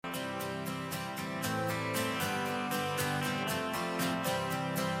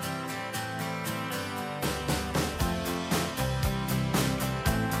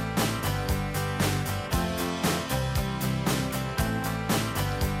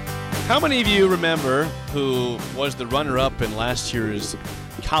How many of you remember who was the runner-up in last year's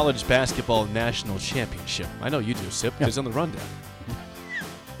college basketball national championship? I know you do, Sip, because it's on the rundown.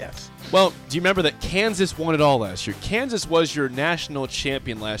 Yes. Well, do you remember that Kansas won it all last year? Kansas was your national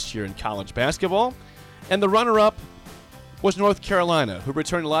champion last year in college basketball, and the runner-up was North Carolina, who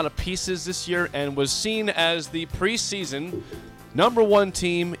returned a lot of pieces this year and was seen as the preseason #1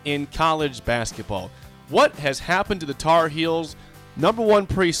 team in college basketball. What has happened to the Tar Heels' #1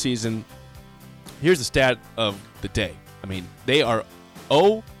 preseason? Here's the stat of the day. I mean, they are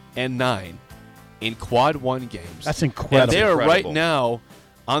 0-9 in quad 1 games. That's incredible. And they are right now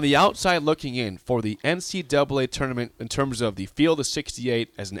on the outside looking in for the NCAA tournament in terms of the field of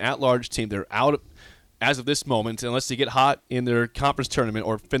 68 as an at-large team. They're out as of this moment, unless they get hot in their conference tournament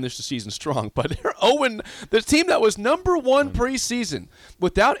or finish the season strong. But they're 0. The team that was #1 preseason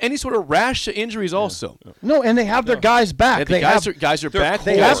without any sort of rash of injuries also. No, and they have their guys back. Yeah, guys are back.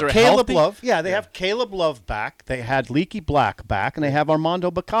 They Guys have are Caleb healthy. Love. Yeah, they have Caleb Love back. They had Leaky Black back, and they have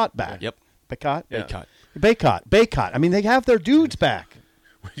Armando Bacot back. Yep. Bacot? Yeah. Bacot. I mean, they have their dudes back.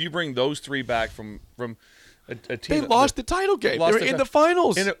 When you bring those three back from a team They lost the title game. They were in the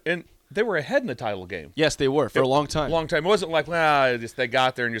finals. And they were ahead in the title game. Yes, they were for a long time. It wasn't like they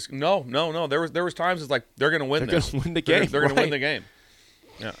got there and just no. There was times it's like they're going to win this. They're going to win the game. They're going to win the game.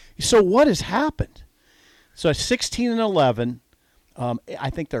 Yeah. So what has happened? So 16-11. I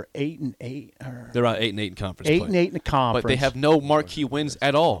think they're 8-8. They're on 8-8 in conference. 8-8 in the conference, but they have no marquee wins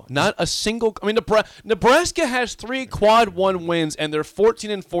at all. Not a single. I mean, Nebraska has 3 quad 1 wins, and they're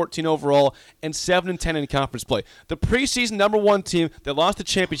 14-14 overall and 7-10 in conference play. The preseason #1 team that lost the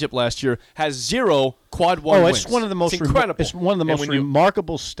championship last year has 0 quad 1 wins. It's one of the most incredible. It's one of the most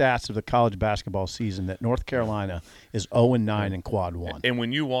remarkable stats of the college basketball season that North Carolina is 0-9 in quad 1. And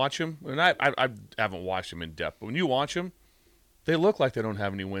when you watch them, and I haven't watched them in depth, but when you watch them, they look like they don't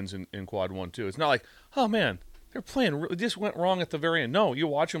have any wins in quad 1 too. It's not like, oh man, they're playing. It just went wrong at the very end. No, you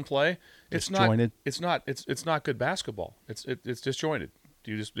watch them play. It's disjointed. It's not good basketball. It's disjointed.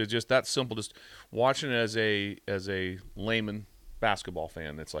 It's just that simple. Just watching it as a layman basketball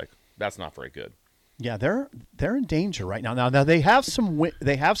fan, it's like that's not very good. Yeah, they're in danger right now. Now they have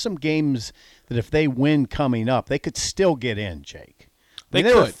some games that if they win coming up, they could still get in, Jake. They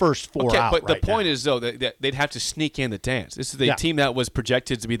were first 4 out. But the right point now. is, though, that they'd have to sneak in the dance. This is the team that was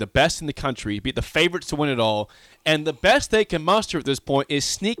projected to be the best in the country, be the favorites to win it all, and the best they can muster at this point is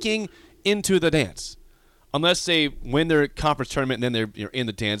sneaking into the dance. Unless they win their conference tournament and then they're in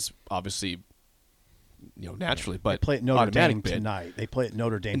the dance, obviously, naturally. But they play at Notre Dame tonight. They play at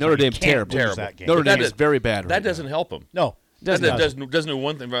Notre Dame. Notre Dame's terrible. That game. Notre Dame is very bad. That doesn't help them. No. Doesn't do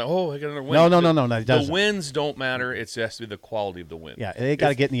one thing. I got another win. No. It doesn't. The wins don't matter. It has to be the quality of the win. Yeah, they got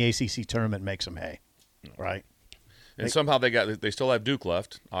to get in the ACC tournament and make some hay, right? And somehow they still have Duke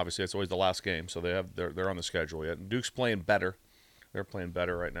left. Obviously, it's always the last game, so they're on the schedule yet. And Duke's playing better. They're playing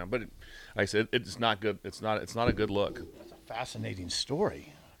better right now. But like I said, it's not good. It's not a good look. It's a fascinating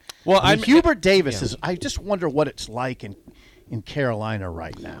story. Well, Hubert Davis is. I just wonder what it's like in Carolina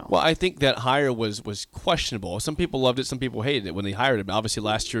right now. Well, I think that hire was questionable. Some people loved it, some people hated it when they hired him. Obviously,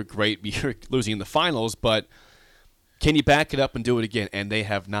 last year, great, you're losing in the finals, but can you back it up and do it again? And they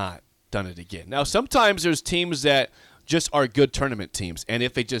have not done it again. Now, sometimes there's teams that just are good tournament teams, and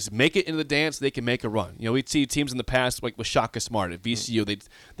if they just make it into the dance, they can make a run. We'd see teams in the past, like with Shaka Smart at VCU,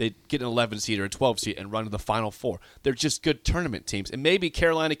 they'd get an 11 seed or a 12 seed and run to the Final Four. They're just good tournament teams, and maybe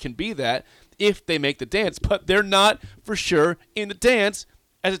Carolina can be that if they make the dance, but they're not for sure in the dance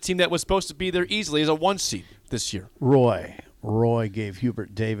as a team that was supposed to be there easily as a 1 seed this year. Roy gave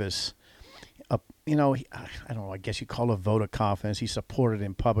Hubert Davis I don't know, I guess you call it a vote of confidence. He supported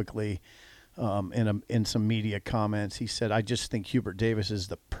him publicly in some media comments. He said, I just think Hubert Davis is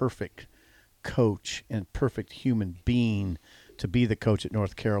the perfect coach and perfect human being to be the coach at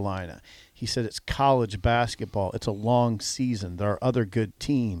North Carolina. He said it's college basketball. It's a long season. There are other good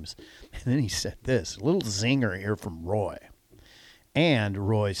teams. And then he said this, a little zinger here from Roy. And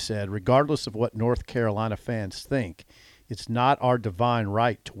Roy said, regardless of what North Carolina fans think, it's not our divine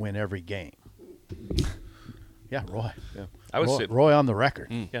right to win every game. Yeah, Roy. Yeah, I would say Roy on the record.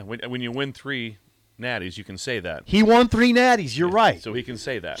 Yeah, when you win 3 natties, you can say that. He won 3 natties. You're right. So he can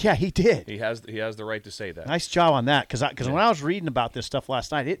say that. Yeah, he did. He has the right to say that. Nice job on that. Because when I was reading about this stuff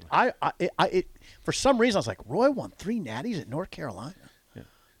last night, it for some reason I was like, Roy won 3 natties at North Carolina. Yeah.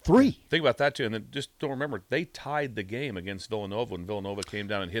 3. Think about that too, and then just don't remember they tied the game against Villanova when Villanova came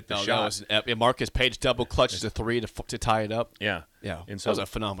down and hit the shot. Marcus Page double clutches a 3 to tie it up. Yeah, and so that was a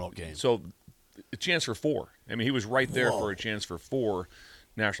phenomenal game. So a chance for 4. I mean, he was right there for a chance for 4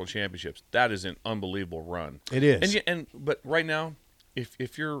 national championships. That is an unbelievable run. It is. But right now,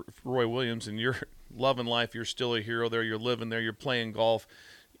 if you're Roy Williams and you're loving life, you're still a hero there, you're living there, you're playing golf.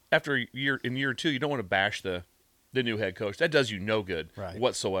 After in year 2, you don't want to bash the new head coach. That does you no good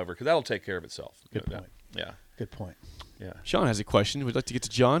whatsoever, because that'll take care of itself. Good point. Yeah. Good point. Yeah. Sean has a question. Would you like to get to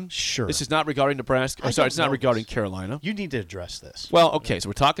John? Sure. This is not regarding Nebraska. It's not regarding Carolina. You need to address this. Well, okay, so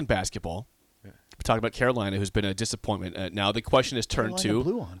we're talking basketball. We're talking about Carolina, who's been a disappointment. Now the question is turned Carolina to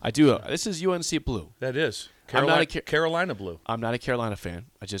blue on. I do. This is UNC blue. That is. I'm not a Carolina blue. I'm not a Carolina fan.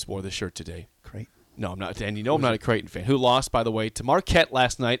 I just wore this shirt today. Great. No, I'm not. And I'm not a Creighton fan. Who lost, by the way, to Marquette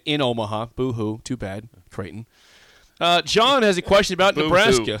last night in Omaha. Boo-hoo. Too bad, Creighton. John has a question about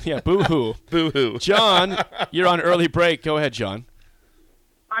Nebraska. Yeah, boo-hoo. Boo-hoo. John, you're on early break. Go ahead, John.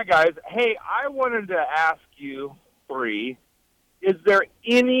 Hi, guys. Hey, I wanted to ask you three, is there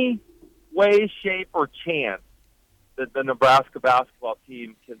any way, shape, or chance that the Nebraska basketball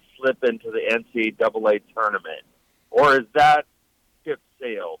team can slip into the NCAA tournament? Or is that ship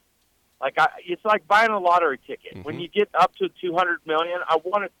sailed? It's like buying a lottery ticket. Mm-hmm. When you get up to $200 million, I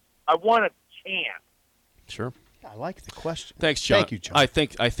want a chance. Sure. I like the question. Thanks, John. Thank you, John. I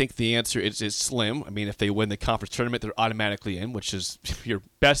think the answer is slim. I mean, if they win the conference tournament, they're automatically in, which is your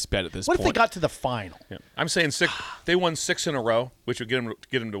best bet at this What point. if they got to the final? Yeah. I'm saying 6. They won 6 in a row, which would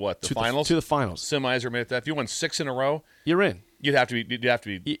get them to what? The finals? To the finals. Semis or made that. If you won 6 in a row, You're in. you'd have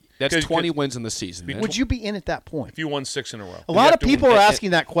to be. That's 20 wins in the season. man. Would you be in at that point? If you won 6 in a row, A lot of people are asking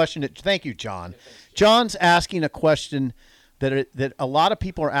that question. Thank you, John. John's asking a question that a lot of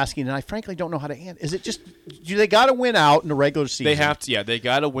people are asking, and I frankly don't know how to answer. Is it just do they got to win out in the regular season? They have to. Yeah, they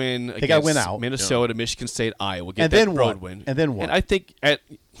got to win. They got to win out. Minnesota, Michigan State, Iowa. Get And that then road what? win. And then what? And I think at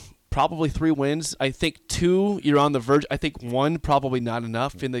probably 3 wins. I think 2, you're on the verge. I think 1 probably not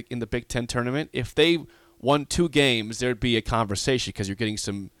enough in the Big Ten tournament. If they won 2 games, there'd be a conversation because you're getting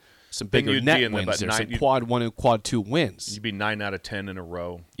some bigger net wins there, some quad 1 and quad 2 wins. You'd be 9 out of 10 in a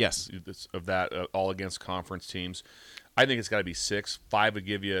row. Yes, of that all against conference teams. I think it's got to be 6. 5 would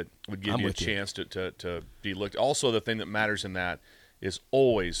give you a chance to be looked. Also, the thing that matters in that is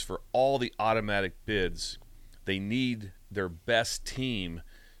always for all the automatic bids, they need their best team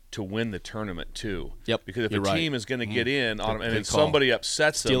to win the tournament too. Yep, because if you're a right. team is going to get in and then call. somebody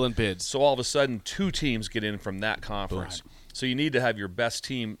upsets them, Stealing bids. so all of a sudden 2 teams get in from that conference. Right. So you need to have your best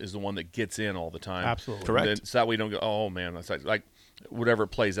team is the one that gets in all the time. Absolutely. Correct. Then, so that way you don't go, oh man, that's like whatever it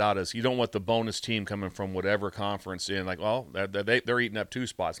plays out as. You don't want the bonus team coming from whatever conference in. Like, well, they're eating up 2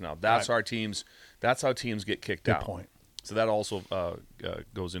 spots now. That's our teams. That's how teams get kicked out. Good point. So that also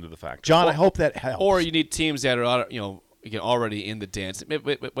goes into the factor. John, I hope that helps. Or you need teams that are already in the dance,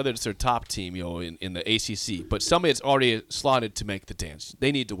 whether it's their top team, in the ACC, but somebody that's already slotted to make the dance.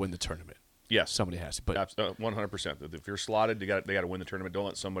 They need to win the tournament. Yes, Somebody has to. But 100%. If you're slotted, they got to win the tournament. Don't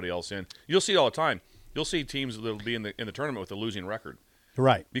let somebody else in. You'll see it all the time. You'll see teams that'll be in the tournament with a losing record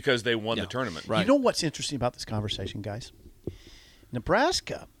right. because they won the tournament. Right. You know what's interesting about this conversation, guys?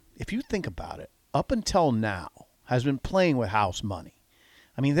 Nebraska, if you think about it, up until now has been playing with house money.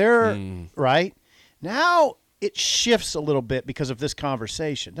 I mean, they're right now. It shifts a little bit because of this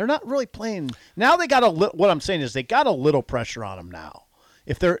conversation. They're not really playing now. They got what I'm saying is they got a little pressure on them now.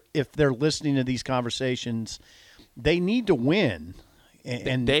 If they're listening to these conversations, they need to win.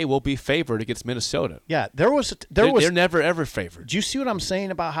 And they will be favored against Minnesota. Yeah, They're never ever favored. Do you see what I'm saying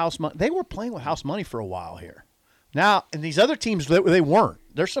about house money? They were playing with house money for a while here. Now, and these other teams, they weren't.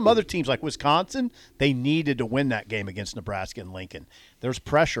 There's some other teams like Wisconsin. They needed to win that game against Nebraska and Lincoln. There's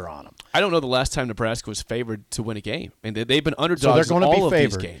pressure on them. I don't know the last time Nebraska was favored to win a game, and they've been underdogs. So they're going in to all be of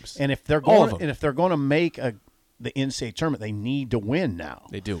favored. these games. And if they're going to make the in-state tournament, they need to win now.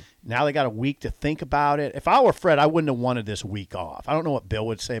 They do. Now they got a week to think about it. If I were Fred, I wouldn't have wanted this week off. I don't know what Bill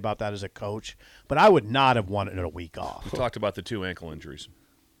would say about that as a coach, but I would not have wanted a week off. We talked about the 2 ankle injuries.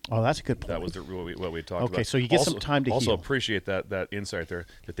 Oh, that's a good point. That was what we talked about. Okay, so you get some time to also heal. appreciate that insight there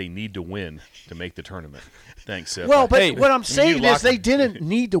that they need to win to make the tournament. Thanks, Sip. Well, but what I'm saying is they locked- didn't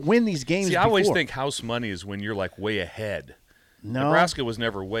need to win these games See, before. I always think house money is when you're like way ahead. No. Nebraska was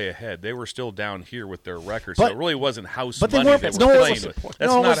never way ahead. They were still down here with their record, But- so it really wasn't house But they money weren't. they were No, it playing was, with.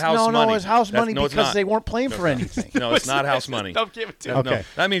 That's no, not house money. No, it was house money No, it's because not. they weren't playing for anything. No, it's not house money. Don't give it to them. No, Okay.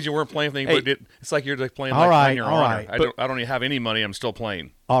 that means you weren't playing for anything. Hey. But it's like you're like playing All like right, on your all honor. right. I don't even have any money. I'm still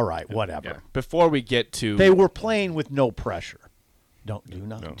playing. All right, whatever. Yeah. Before we get to They were playing with no pressure. Do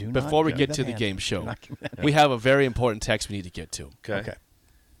not. before we give get that to the hand. game show, Do not give that we have a very important text we need to get to. Okay.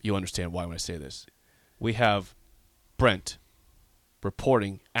 You understand why when I say this. We have Brent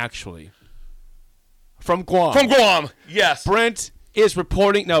reporting actually from Guam. From Guam, yes. Brent is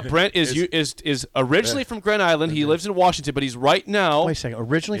reporting. Now, Brent is originally from Grand Island. He lives in Washington, but he's right now Wait a second.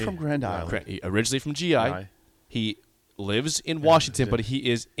 Originally from Grand Island. originally from GI. He lives in Washington, but he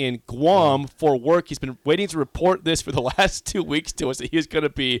is in Guam for work. He's been waiting to report this for the last 2 weeks to us that he is going to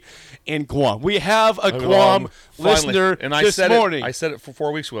be in Guam. We have a Guam listener and I this said morning. I said it for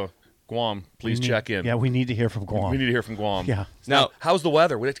 4 weeks ago. Guam, please check in. Yeah, we need to hear from Guam. We need to hear from Guam. Yeah. Now, how's the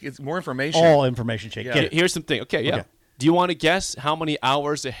weather? We have to get more information. All information, Jake. Yeah. Get it. Here's something. Okay, yeah. Okay. Do you want to guess how many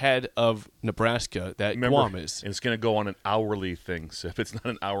hours ahead of Nebraska that Guam is? It's going to go on an hourly thing. So if it's not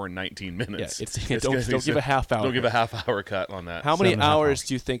an hour and 19 minutes, Don't give a half hour. Don't give a half hour cut on that. How many 7.5 hours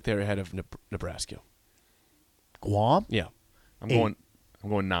do you think they're ahead of Nebraska? Guam? Yeah. I'm going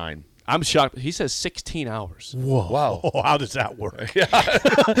 9. I'm shocked. He says 16 hours. Whoa. Wow. How does that work? He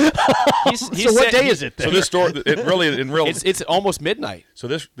So what said- day is it then? So this story, it really, in real, It's almost midnight. so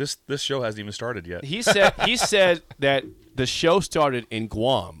this show hasn't even started yet. He said that the show started in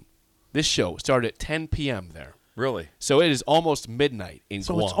Guam. This show started at 10 p.m. there. Really? So it is almost midnight in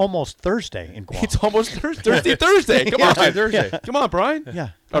So Guam. it's almost Thursday in Guam. It's almost Thursday. Come on, Thursday. Come on, Brian. Yeah.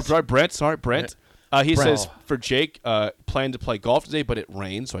 Brent. Sorry, Brent. He Brent. says for Jake, planned to play golf today, but it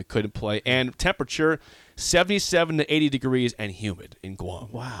rained, so I couldn't play. And temperature, 77 to 80 degrees and humid in Guam.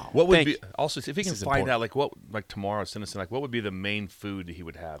 Wow. What would Thank be you. also if he can is find important. out like tomorrow, send us what would be the main food he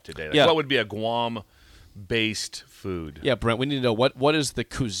would have today? Like, Yeah. What would be a Guam based food? Yeah, Brent, we need to know what is the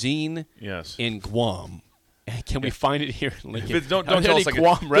cuisine Yes. in Guam. And can we find it here in Lincoln? If it's, don't Are there tell any us like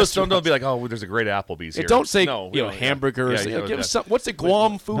Guam don't restaurants? be like, oh, well, there's a great Applebee's here. Don't say no, we don't- hamburgers. Yeah, give that- us some. What's a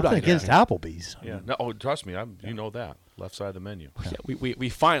Guam food Nothing item? against Applebee's. Yeah. No, oh, trust me, you know that left side of the menu. Yeah, we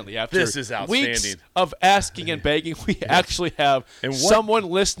finally, after This is weeks outstanding. of asking and begging, we actually have And what- someone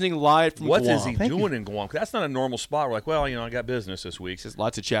listening live from What Guam. is he doing in Guam? 'Cause that's not a normal spot. We're like, well, I got business this week. There's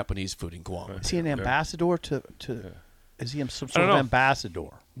lots of Japanese food in Guam. Is he an ambassador to is he some sort don't of know. ambassador?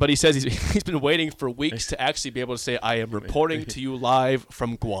 But he says he's been waiting for weeks to actually be able to say, I am reporting to you live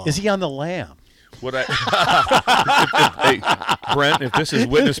from Guam. Is he on the lam? What I, hey, Brent, if this is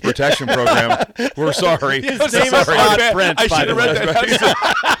witness protection program, we're sorry. name is not Brent, I by should have the read way.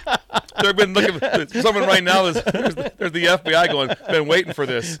 that. They've been looking. Someone right now there's the FBI going. Been waiting for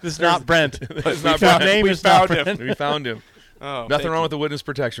this. This is not Brent. It's not His Brent. name We is not found him. Brent. We found him. Oh, Nothing thank wrong you. with the witness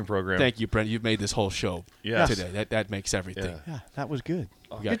protection program. Thank you, Brent. You've made this whole show Yes. today. That makes everything. Yeah. Yeah, that was good.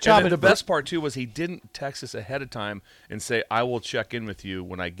 got- Good job. And the at- best part too was he didn't text us ahead of time and say, "I will check in with you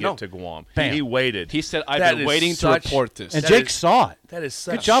when I get No. to Guam." Bam. He waited. He said, I've That been is waiting such- to report this. And that Jake is- saw it. That is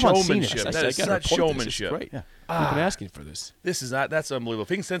such job on seeing it. showmanship. I That is said, I gotta such report this. It's showmanship. great. Yeah. We've been asking for this. That's unbelievable. If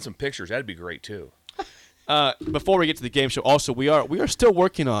he can send some pictures, that'd be great too. Before we get to the game show, also we are still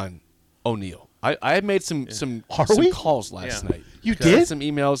working on O'Neal. I had made some Are we? calls last Yeah. night. You Sent did? some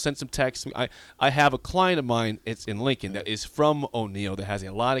emails, sent some texts. I have a client of mine. It's in Lincoln that is from O'Neal that has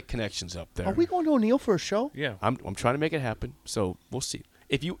a lot of connections up there. Are we going to O'Neill for a show? Yeah. I'm trying to make it happen. So we'll see.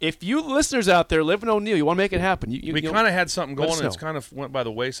 If you listeners out there live in O'Neal, you want to make it happen. We kind of had something let going, us and it's know. kind of went by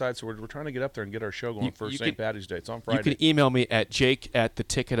the wayside. So we're trying to get up there and get our show going for you St. can- Patty's Day. It's on You Friday. can email me at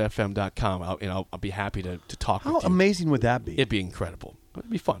jake@theticketfm.com. I'll be happy to talk How with you. amazing would that be? It'd be incredible. It'd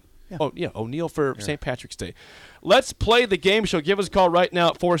be fun. Yeah. Oh, yeah, O'Neal for St. Patrick's Day. Let's play the game show. Give us a call right now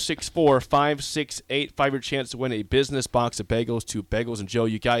at 464-5685. Your chance to win a business box of bagels to Bagels Joe.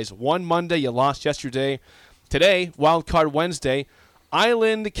 You guys won Monday. You lost yesterday. Today, Wild Card Wednesday,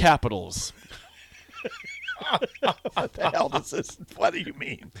 Island Capitals. What the hell does this? What do you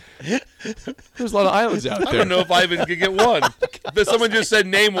mean? There's a lot of islands out I there. don't know if I even could get one. But someone just said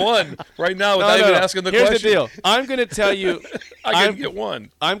name one right now without even asking the Here's question. the deal. I'm going to tell you. I can get one.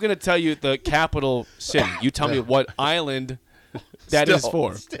 I'm going to tell you the capital city. You tell me what island that is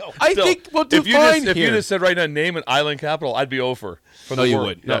for. I Still, think we'll do if you fine If you here. just said right now, name an island capital, I'd be over. For No, the you word.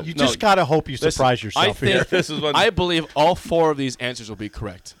 would. No. You just got to hope you surprise yourself I think here. This is what- I believe all four of these answers will be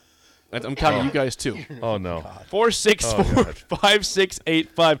correct. I'm counting you guys too. Oh no.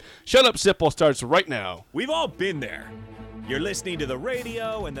 464-5685. Shut Up Sipple starts right now. We've all been there. You're listening to the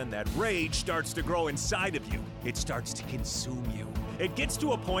radio, and then that rage starts to grow inside of you. It starts to consume you. It gets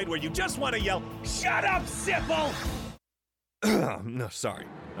to a point where you just want to yell, "Shut up, Sipple!" No, sorry.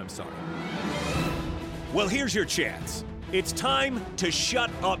 I'm sorry. Well, here's your chance. It's time to shut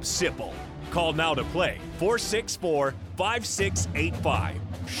up, Sipple. Call now to play 464-5685.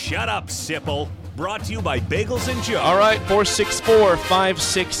 Shut up, Sipple. Brought to you by Bagels Joe. All right,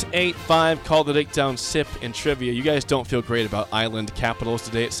 464-5685. Call the Dickdown Sip and Trivia. You guys don't feel great about island capitals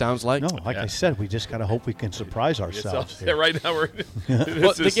today, it sounds like. No, like I said, we just got to hope we can surprise So, ourselves. yeah, right now we're.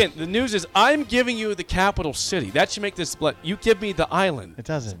 Well, again, the news is I'm giving you the capital city. That should make this split. You give me the island. It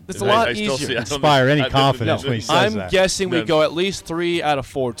doesn't It's a lot I still easier. see- I don't inspire think- any I don't- confidence no, when he says I'm that. guessing we No. go at least 3 out of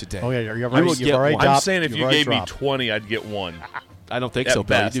 4 today. Oh, yeah, you've You already, will you've get already one. I'm dropped- saying if you've you already gave me dropped. 20, I'd get one. I don't think At so,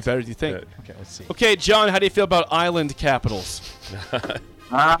 Bill. You best. do better than you think. Okay, let's see. Okay, John, how do you feel about island capitals?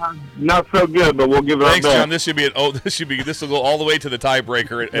 Not so good, but we'll give it Thanks, our John. best. This will go all the way to the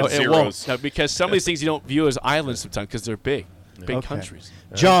tiebreaker at No, it zeros. won't. No, because some of these things you don't view as islands sometimes because they're big Okay. countries.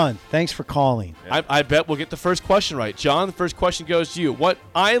 John, thanks for calling. I bet we'll get the first question right. John, the first question goes to you. What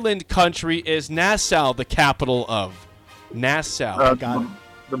island country is Nassau the capital of? Nassau. Got it.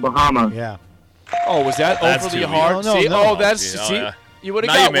 The Bahamas. Yeah. Oh, was that That's overly too hard? easy. No, See? no. Oh, that's See, see. yeah. You would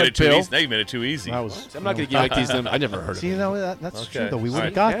have Now you got made one, it too Bill. easy. Now you made it too easy. That was. I'm not going to give you like these numbers. I never heard of See, them. no, that's Okay. true though. We All would have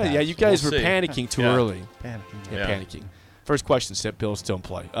right. got Yeah, that. yeah, you guys We'll were see. panicking too Yeah. early. Panicking. Yeah, Yeah. panicking. First question, Sip. Bill's still in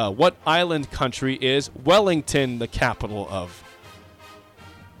play. What island country is Wellington the capital of?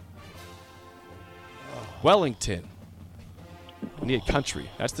 Wellington. We need a country.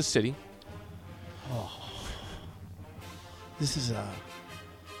 That's the city. This is a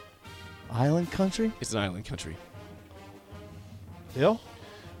island country. It's an island country. Bill?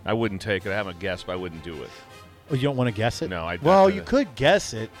 I wouldn't take it. I haven't guessed, but I wouldn't do it. Oh, you don't want to guess it? No, I don't. Well, you could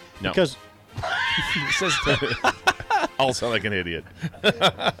guess it No. because It says I'll sound like an idiot.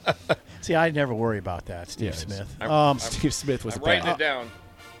 see, I never worry about that, Steve Yes. Smith. Steve Smith was I'm a writing bad. it down.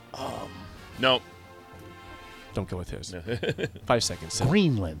 No. Don't go with his. 5 seconds. Sip.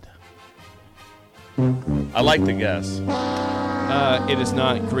 Greenland. I like the guess. It is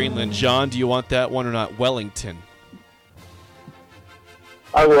not Greenland. John, do you want that one or not? Wellington.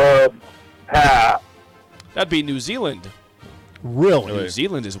 I will pass. That'd be New Zealand. Really? New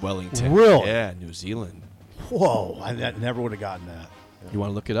Zealand is Wellington. Really? Yeah, New Zealand. Whoa! I never would have gotten that. You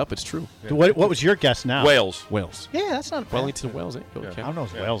want to look it up? It's true. What was your guess now? Wales. Wales. Yeah, that's not bad. Wellington, Wales. Okay. I don't know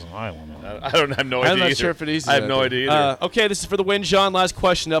if Wales an island. I don't have no idea. I'm not either. sure if it is. I have no idea either. Okay, this is for the win, John. Last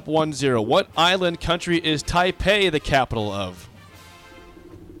question up 1-0. What island country is Taipei the capital of?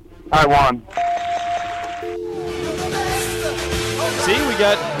 Taiwan. See, we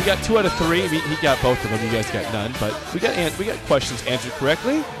got 2 out of 3. He got both of them. You guys got none. But we got questions answered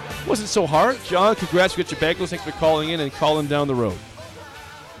correctly. Wasn't so hard. John, congrats. You got your bagels. Thanks for calling in and calling down the road.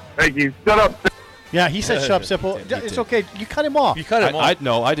 Thank you. Shut up. Yeah, he said shut up, Sipple. He did. It's okay. You cut him off. You cut him off.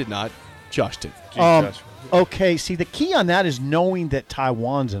 No, I did not. Josh did. Josh. Okay, see, the key on that is knowing that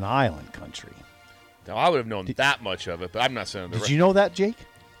Taiwan's an island country. Now, I would have known that much of it, but I'm not saying the Did rest. you know that, Jake?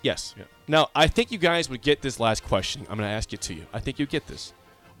 Yes. Yeah. Now, I think you guys would get this last question. I'm going to ask it to you. I think you get this.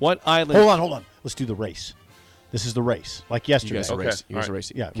 What island? Hold on. Let's do the race. This is the race, like You yesterday. guys are Okay. racing. You guys are All right.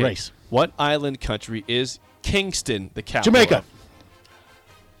 racing. Yeah, Okay. race. What island country is Kingston the capital Jamaica. of?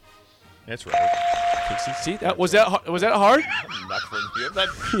 That's right. Kingston. See, was that hard? I'm knuckling you. I'm not,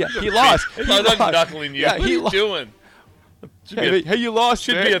 Yeah, he lost. I'm He not lost. knuckling you. Yeah, what are he you lost. doing? Should be a, Hey, you lost.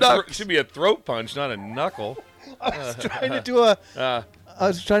 should man. be a No. should be a throat punch, not a knuckle. I was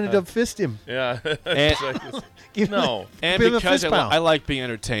trying to do fist him. Yeah. And- Give him No. And give him a because fist pound. I like being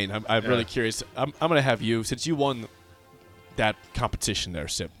entertained, I'm really Yeah. curious. I'm going to have you, since you won that competition there,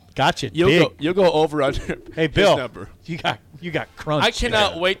 Sip. Gotcha. You'll go over under Hey, his Bill. number. You got crunched. I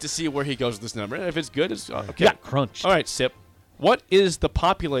cannot wait to see where he goes with this number. If it's good, it's okay. You got crunched. All right, Sip. What is the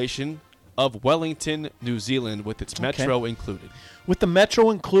population of Wellington, New Zealand, with its metro included? With the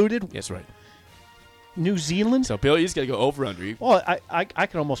metro included, Yes, right. New Zealand. So, Bill, you just got to go over under. Well, I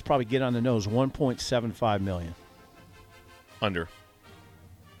can almost probably get on the nose. 1.75 million. Under.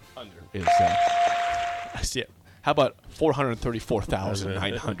 Under is. I see it. How about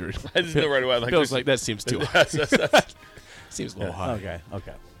 434,900? I just know right away. Like, Bill's like, that seems too high. Seems a little high.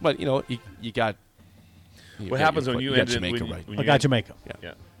 Okay. But, you got. What happens when you got ended Jamaica when, right? when I you got end- Jamaica.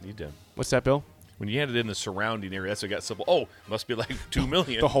 Yeah, you did. What's that, Bill? When you handed in the surrounding area, that's what got simple. Oh, must be like 2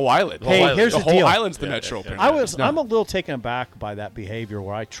 million. The whole island. Hey, island. here's the the whole deal. island's the Yeah, metro. yeah, yeah. apparently. I'm a little taken aback by that behavior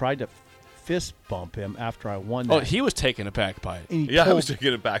where I tried to fist bump him after I won that. Oh, he was taken aback by it. and he Yeah, I pulled, was to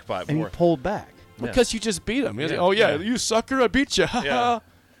get it back by and he more. pulled back. Because you just beat him. Yeah. Oh, yeah, Yeah. you sucker, I beat you. Yeah.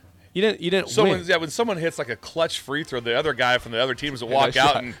 You didn't Someone, win. yeah, when someone hits like a clutch free throw, the other guy from the other teams will Hey, walk nice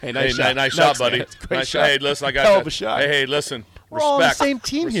out shot. and Hey, nice shot. nice Nice shot, buddy. shot. Great Nice shot. Hey, listen, I got Hell that. of a shot. Hey, listen, We're all on the respect. same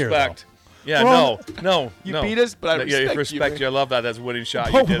team here, though. Respect. Yeah, We're all no. You beat us, but I Yeah, respect you, respect man. you. I love that. That's a winning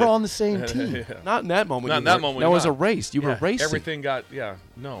shot. But You did we're it. on the same team. Yeah. Not in that moment. Not you in that were. moment, That you're was a not. race. You were Yeah, racing. Everything got,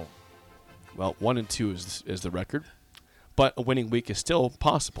 no. Well, 1 and 2 is the record. But a winning week is still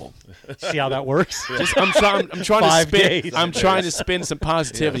possible. See how that works? Just, I'm trying to 5 spin. days. I'm trying to spin some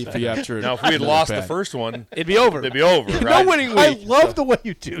positivity for you after. Now, if we had another lost the bad. first one, it'd be over. it'd be over, right? No winning I week. love the way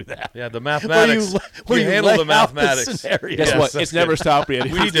you do that. Yeah, the mathematics. Where you handle lay the out mathematics. scenario. Guess Yes, what? that's It's never good.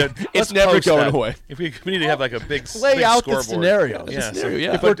 stopping. We need to. It's let's never post going that. away. If we need to have like a big Lay big out the scoreboard. scenarios. Yeah, Scenario,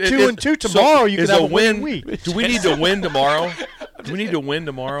 yeah. If we're But 2 and 2 tomorrow, you is can have a win. winning week. Do we need to win tomorrow? Do we need to win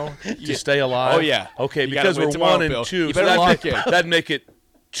tomorrow to stay alive? Oh, yeah. Okay, You gotta because win we're tomorrow, 1 Bill. and 2. You better lock in. That'd make it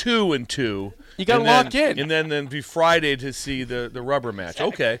 2-2. You gotta lock in. And then be Friday to see the rubber match.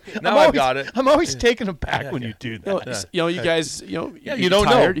 Okay, now I I've got it. I'm always taken aback when you do that. You guys, you you don't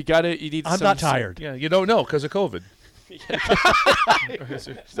know. tired. You need. I'm not tired. Yeah, you don't know because of COVID.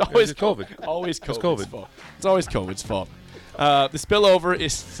 It's always COVID. Always COVID's COVID. fault. It's always COVID's fault. The spillover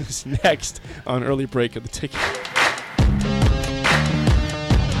is next on early break of the ticket.